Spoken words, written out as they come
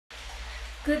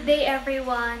Good day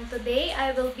everyone! Today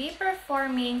I will be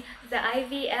performing the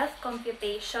IVF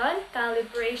computation,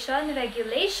 calibration,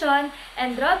 regulation,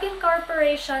 and drug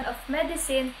incorporation of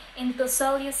medicine into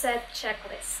Soluset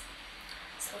Checklist.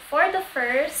 So for the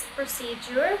first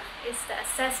procedure is the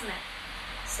assessment.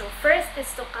 So first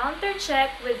is to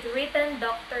counter-check with written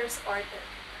doctor's order.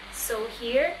 So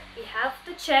here we have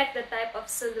to check the type of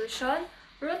solution,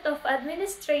 route of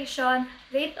administration,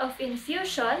 rate of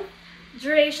infusion,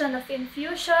 duration of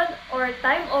infusion or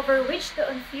time over which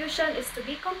the infusion is to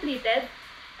be completed,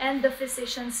 and the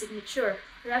physician's signature.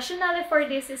 Rationale for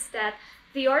this is that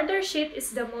the order sheet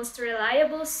is the most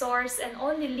reliable source and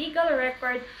only legal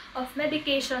record of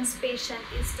medications patient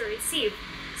is to receive.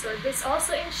 So this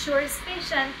also ensures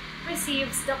patient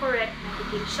receives the correct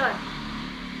medication.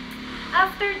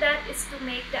 After that is to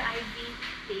make the IV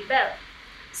label.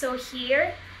 So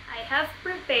here, I have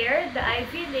prepared the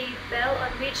IV label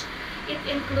on which it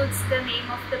includes the name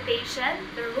of the patient,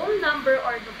 the room number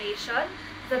or location,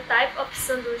 the type of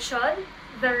solution,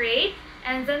 the rate,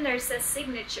 and the nurse's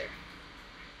signature.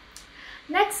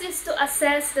 Next is to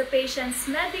assess the patient's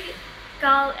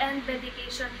medical and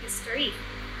medication history.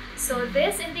 So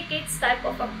this indicates type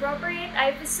of appropriate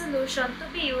IV solution to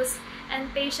be used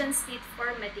and patient's need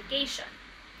for medication.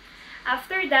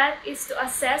 After that is to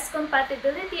assess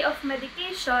compatibility of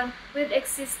medication with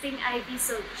existing IV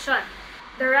solution.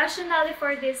 The rationale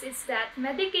for this is that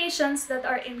medications that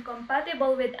are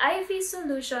incompatible with IV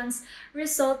solutions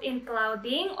result in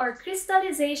clouding or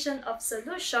crystallization of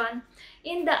solution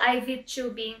in the IV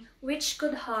tubing, which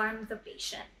could harm the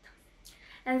patient.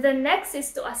 And the next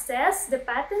is to assess the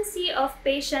patency of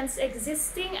patient's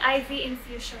existing IV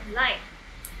infusion line.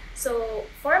 So,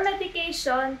 for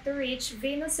medication to reach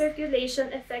venous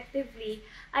circulation effectively,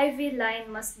 IV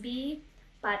line must be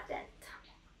patent.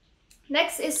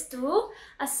 Next is to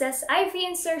assess IV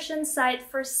insertion site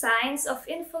for signs of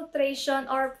infiltration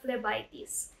or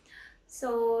phlebitis.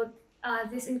 So,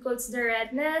 this includes the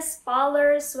redness,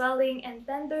 pallor, swelling, and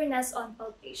tenderness on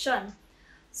palpation.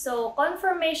 So,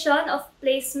 confirmation of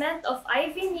placement of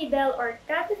IV needle or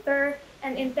catheter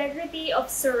and integrity of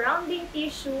surrounding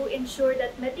tissue ensure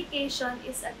that medication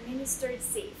is administered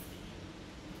safely.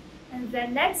 And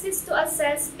then next is to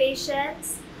assess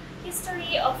patients'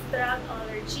 history of drug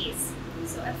allergies.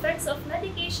 So, effects of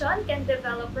medication can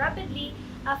develop rapidly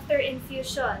after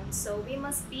infusion, so we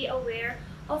must be aware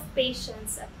of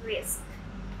patients at risk.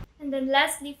 And then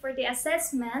lastly, for the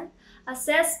assessment,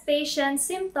 assess patient's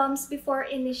symptoms before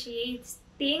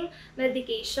initiating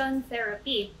medication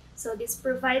therapy. So this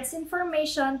provides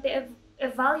information to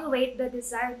evaluate the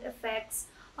desired effects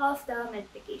of the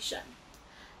medication.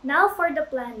 Now for the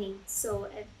planning. So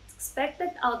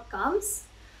expected outcomes.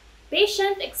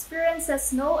 Patient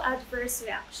experiences no adverse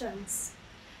reactions.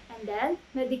 And then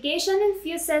medication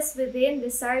infuses within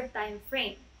desired time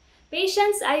frame.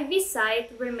 Patient's IV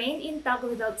site remain intact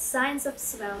without signs of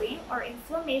swelling or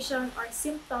inflammation or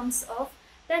symptoms of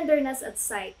tenderness at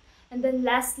site. And then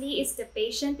lastly is the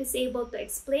patient is able to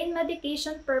explain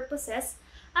medication purposes,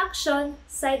 action,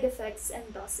 side effects,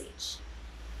 and dosage.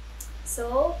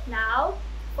 So now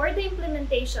for the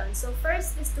implementation. So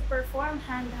first is to perform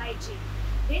hand hygiene.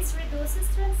 This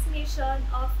reduces transmission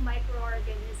of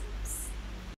microorganisms.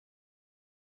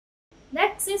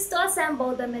 Next is to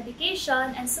assemble the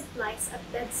medication and supplies at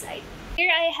bedside. Here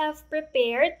I have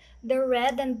prepared the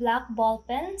red and black ball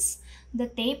pens, the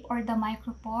tape or the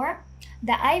micropore,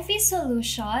 the IV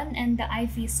solution and the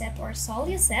IV set or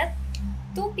Soluset,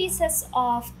 2 pieces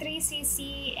of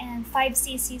 3cc and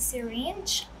 5cc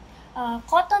syringe,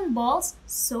 cotton balls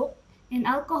soaked in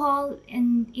alcohol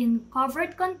in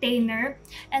covered container,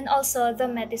 and also the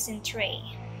medicine tray.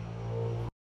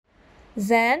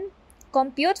 Then,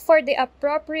 compute for the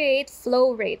appropriate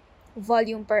flow rate,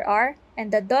 volume per hour, and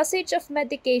the dosage of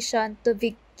medication to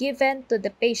be given to the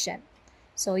patient.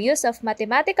 So, use of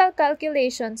mathematical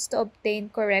calculations to obtain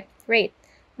correct rate.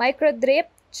 Microdrip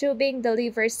tubing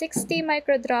delivers 60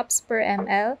 microdrops per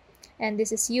ml, and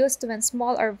this is used when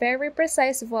small or very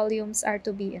precise volumes are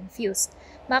to be infused.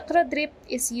 Macrodrip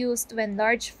is used when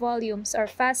large volumes or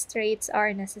fast rates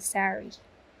are necessary.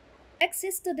 Next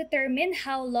is to determine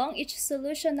how long each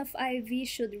solution of IV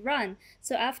should run.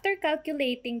 So after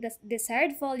calculating the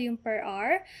desired volume per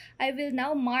hour, I will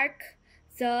now mark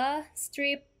the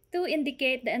strip to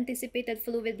indicate the anticipated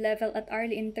fluid level at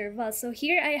early intervals. So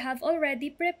here I have already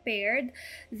prepared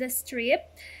the strip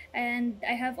and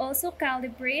I have also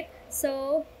calibrate.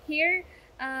 So here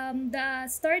the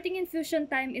starting infusion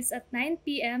time is at 9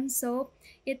 p.m. so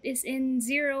it is in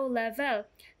 0 level.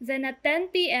 Then at 10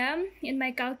 p.m. in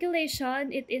my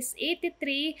calculation, it is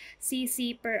 83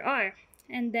 cc per hour.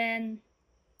 And then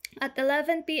At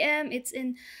 11 p.m., it's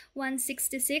in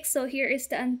 166. So here is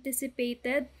the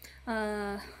anticipated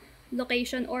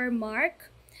location or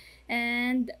mark.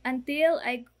 And until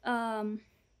I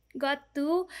got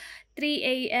to 3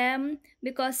 a.m.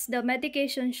 because the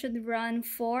medication should run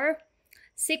for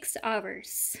 6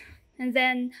 hours. And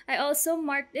then I also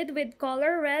marked it with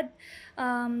color red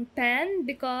pen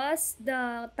because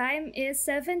the time is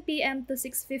 7 p.m. to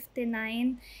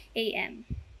 6:59 a.m.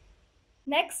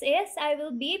 Next is I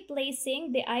will be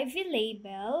placing the IV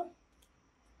label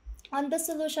on the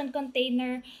solution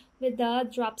container with the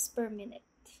drops per minute.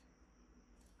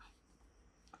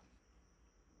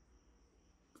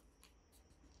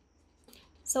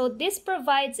 So this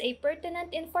provides a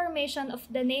pertinent information of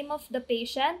the name of the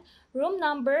patient, room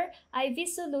number, IV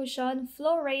solution,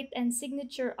 flow rate, and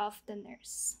signature of the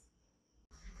nurse.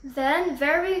 Then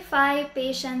verify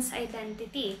patient's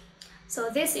identity. So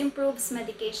this improves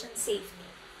medication safety.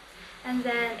 And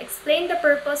then explain the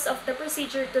purpose of the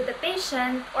procedure to the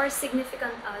patient or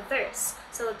significant others.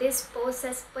 So this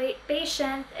poses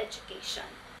patient education.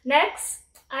 Next,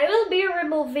 I will be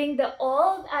removing the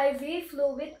old IV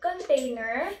fluid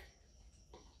container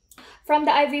from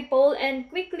the IV pole and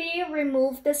quickly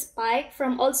remove the spike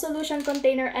from old solution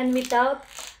container and without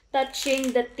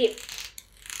touching the tip.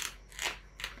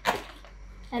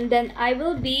 And then I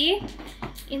will be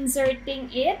inserting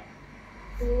it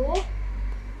to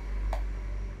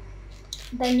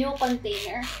the new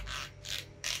container.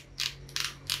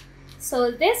 So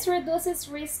this reduces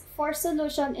risk for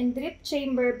solution in drip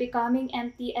chamber becoming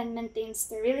empty and maintains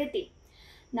sterility.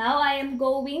 Now I am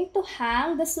going to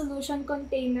hang the solution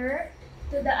container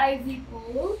to the IV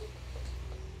pole.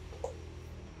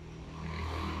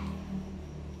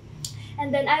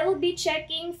 And then I will be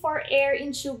checking for air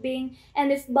in tubing,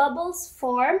 and if bubbles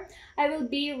form, I will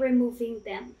be removing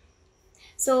them.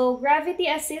 So gravity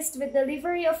assists with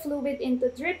delivery of fluid into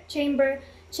drip chamber.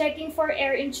 Checking for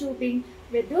air in tubing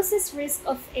reduces risk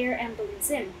of air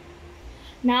embolism.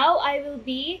 Now I will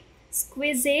be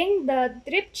squeezing the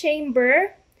drip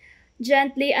chamber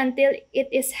gently until it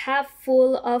is half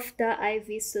full of the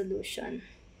IV solution.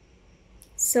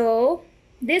 So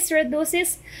this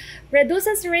reduces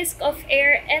risk of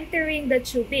air entering the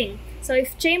tubing. So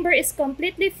if chamber is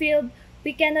completely filled,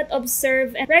 we cannot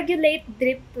observe and regulate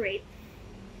drip rate.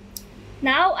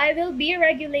 Now I will be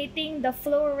regulating the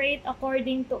flow rate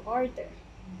according to order.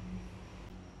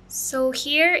 So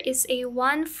here is a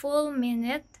 1 full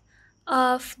minute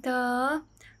of the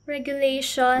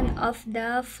regulation of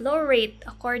the flow rate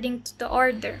according to the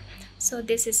order. So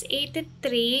this is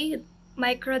 83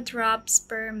 microdrops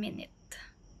per minute.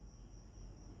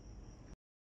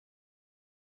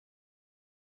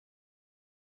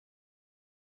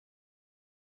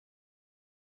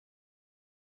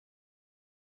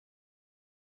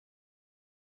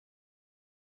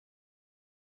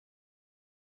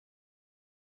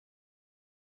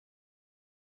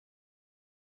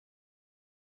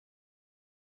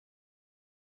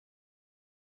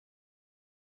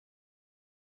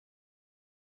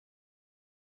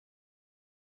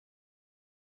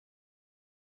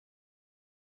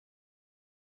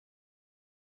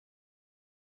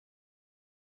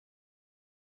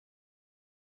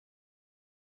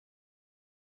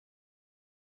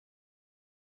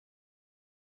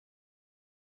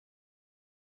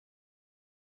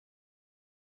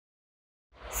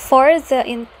 For the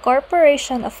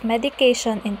incorporation of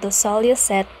medication into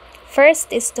Soluset,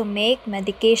 first is to make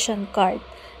medication card.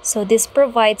 So this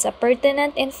provides a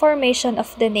pertinent information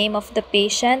of the name of the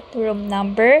patient, room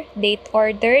number, date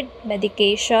ordered,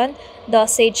 medication,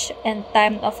 dosage and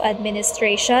time of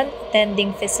administration,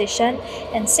 attending physician,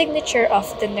 and signature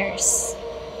of the nurse.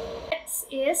 Next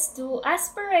is to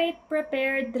aspirate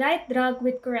prepared right drug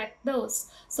with correct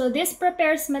dose. So this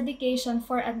prepares medication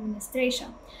for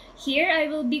administration. Here I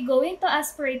will be going to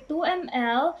aspirate 2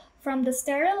 ml from the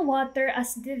sterile water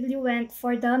as diluent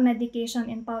for the medication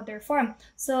in powder form.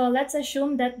 So let's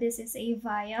assume that this is a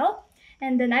vial,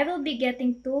 and then I will be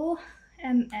getting 2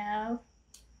 ml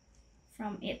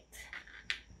from it.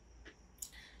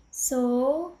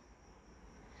 So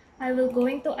I will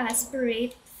going to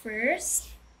aspirate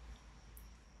first.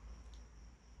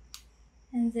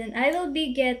 And then I will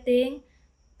be getting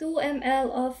 2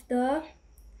 ml of the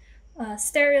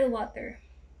sterile water.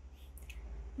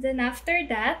 Then after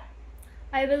that,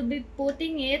 I will be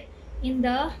putting it in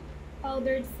the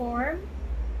powdered form.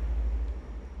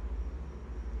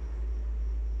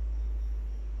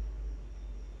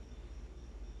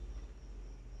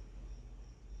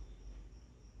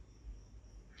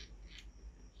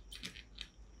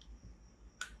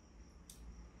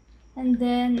 And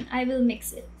then I will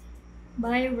mix it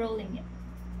by rolling it.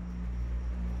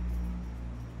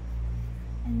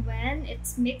 And when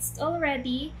it's mixed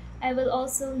already, I will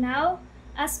also now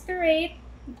aspirate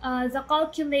the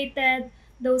calculated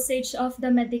dosage of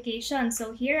the medication.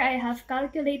 So here I have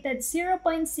calculated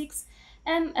 0.6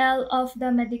 ml of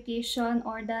the medication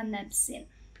or the Nepsin.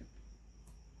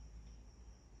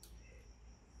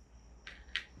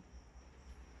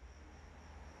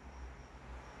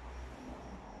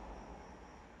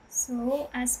 So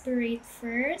aspirate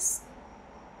first,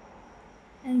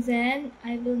 and then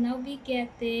I will now be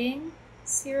getting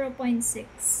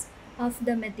 0.6 of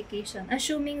the medication,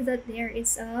 assuming that there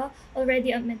is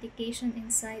already a medication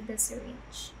inside the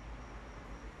syringe.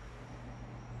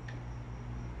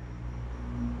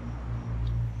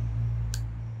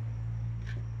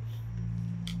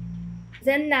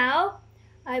 Then now,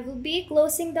 I will be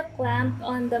closing the clamp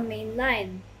on the main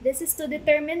line. This is to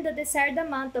determine the desired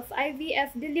amount of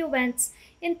IVF diluents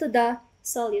into the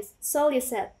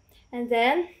soluset. And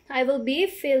then, I will be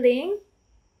filling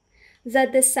the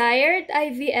desired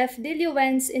IVF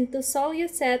diluents into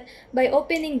soluset by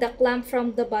opening the clamp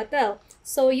from the bottle.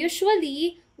 So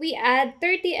usually, we add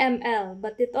 30 ml,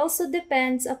 but it also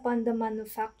depends upon the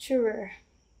manufacturer.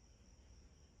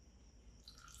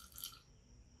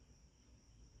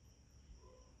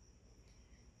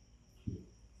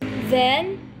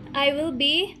 Then, I will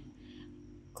be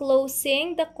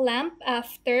closing the clamp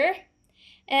after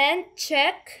and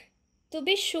check to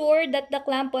be sure that the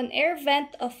clamp on air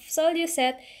vent of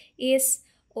Soluset is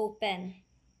open.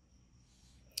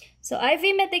 So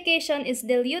IV medication is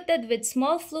diluted with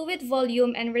small fluid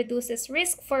volume and reduces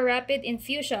risk for rapid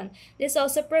infusion. This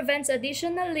also prevents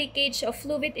additional leakage of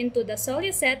fluid into the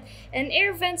Soluset, and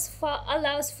air vents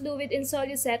allows fluid in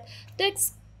Soluset to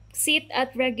exit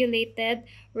at regulated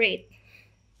rate.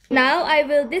 Now I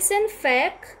will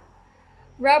disinfect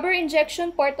rubber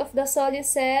injection port of the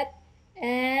Soluset,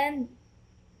 and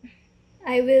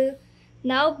I will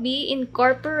now be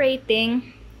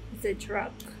incorporating the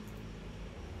drug.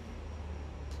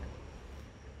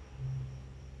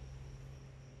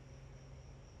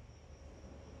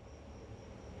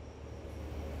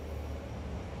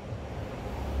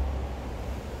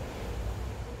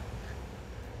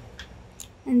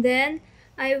 And then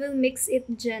I will mix it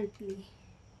gently.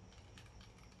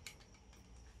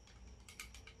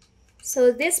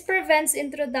 So this prevents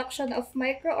introduction of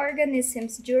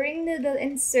microorganisms during needle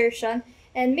insertion,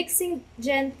 and mixing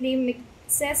gently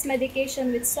mixes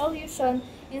medication with solution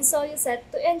in Soluset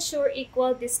to ensure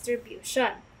equal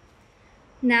distribution.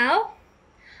 Now,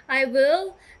 I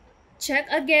will check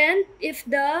again if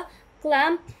the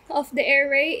clamp of the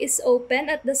airway is open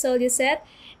at the Soluset,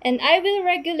 and I will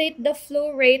regulate the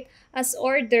flow rate as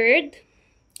ordered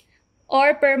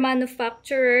or per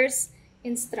manufacturer's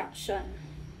instruction.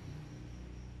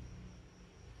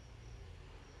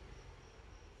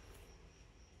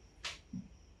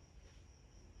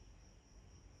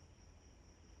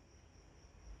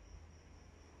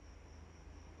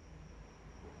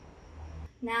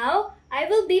 Now, I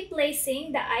will be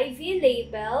placing the IV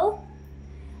label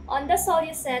on the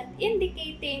Soluset,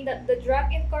 indicating that the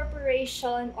drug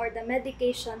incorporation or the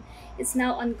medication is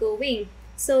now ongoing.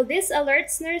 So this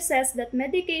alerts nurses that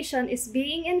medication is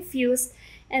being infused,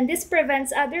 and this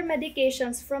prevents other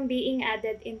medications from being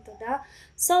added into the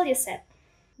Soluset.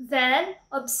 Then,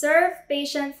 observe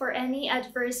patient for any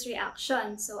adverse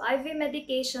reaction. So IV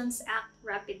medications act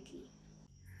rapidly.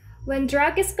 When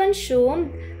drug is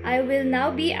consumed, I will now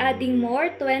be adding more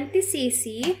 20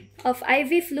 cc of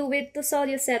IV fluid to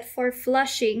Soluset for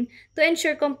flushing to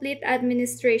ensure complete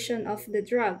administration of the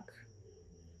drug.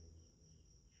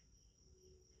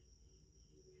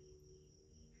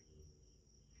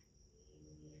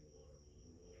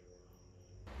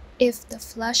 If the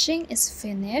flushing is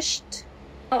finished,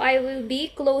 Now I will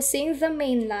be closing the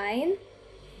main line,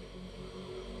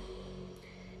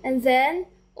 and then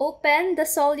open the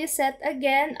Soluset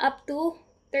again up to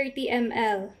 30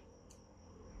 ml.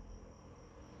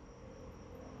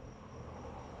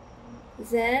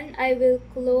 Then I will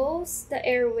close the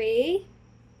airway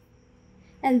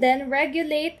and then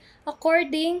regulate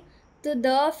according to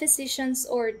the physician's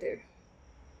order.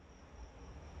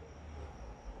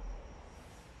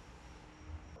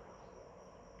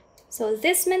 So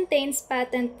this maintains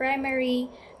patent primary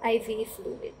IV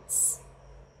fluids.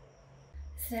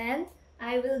 Then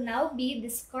I will now be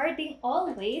discarding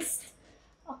all waste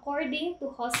according to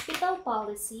hospital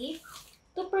policy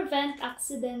to prevent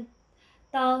accidental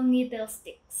needle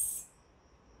sticks.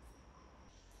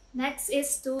 Next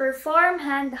is to perform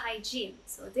hand hygiene.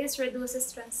 So this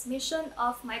reduces transmission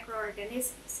of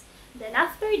microorganisms. Then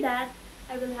after that,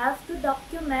 I will have to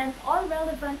document all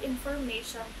relevant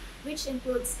information, which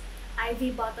includes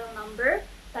IV bottle number,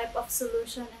 type of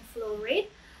solution and flow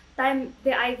rate, time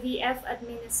the IVF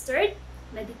administered,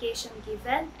 medication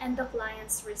given, and the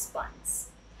client's response.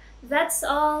 That's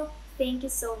all. Thank you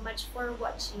so much for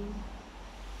watching.